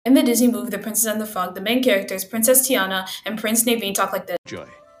In the Disney movie The Princess and the Frog, the main characters, Princess Tiana and Prince Naveen, talk like this. Joy.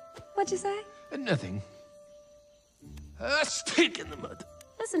 What'd you say? Nothing. A stick in the mud.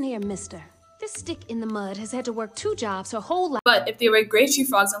 Listen here, mister. This stick in the mud has had to work 2 jobs her whole life. But if they were great tree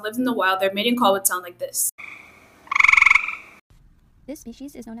frogs and lived in the wild, their mating call would sound like this. This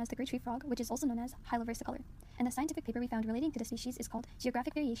species is known as the great tree frog, which is also known as Hyla versicolor. And the scientific paper we found relating to the species is called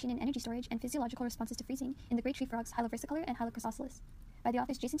Geographic Variation in Energy Storage and Physiological Responses to Freezing in the Great Tree Frogs Hyla versicolor and Hyla chrysoscelis, by the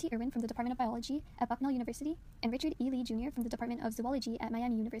authors Jason T. Irwin from the Department of Biology at Bucknell University and Richard E. Lee Jr. from the Department of Zoology at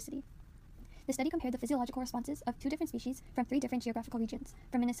Miami University. The study compared the physiological responses of 2 different species from 3 different geographical regions,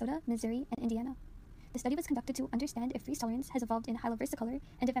 from Minnesota, Missouri, and Indiana. The study was conducted to understand if freeze tolerance has evolved in Hyla versicolor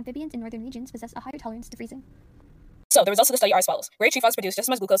and if amphibians in northern regions possess a higher tolerance to freezing. So the results of the study are as follows. Great tree frogs produce just as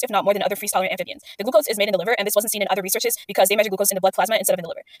much glucose, if not more than other freeze-tolerant amphibians. The glucose is made in the liver, and this wasn't seen in other researches because they measure glucose in the blood plasma instead of in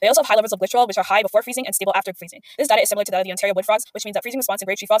the liver. They also have high levels of glycerol, which are high before freezing and stable after freezing. This data is similar to that of the Ontario wood frogs, which means that freezing response in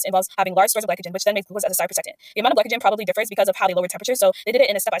great tree frogs involves having large stores of glycogen, which then makes glucose as a cytoprotectant. The amount of glycogen probably differs because of how they lower temperature, so they did it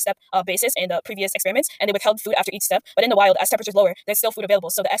in a step-by-step basis in the previous experiments, and they withheld food after each step. But in the wild, as temperatures lower, there's still food available,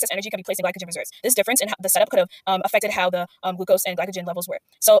 so the excess energy can be placed in glycogen reserves. This difference in the setup could have affected how the glucose and glycogen levels were.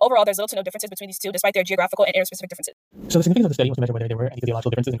 So overall, there's little to no differences between these two, despite their geographical and area-specific differences. So the significance of the study was to measure whether there were any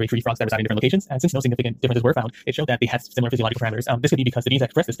physiological differences in great tree frogs that reside in different locations, and since no significant differences were found, it showed that they had similar physiological parameters. This could be because the genes that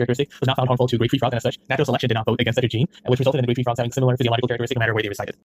express this characteristic was not found harmful to great tree frogs, and as such, natural selection did not vote against such a gene, which resulted in the great tree frogs having similar physiological characteristics no matter where they resided.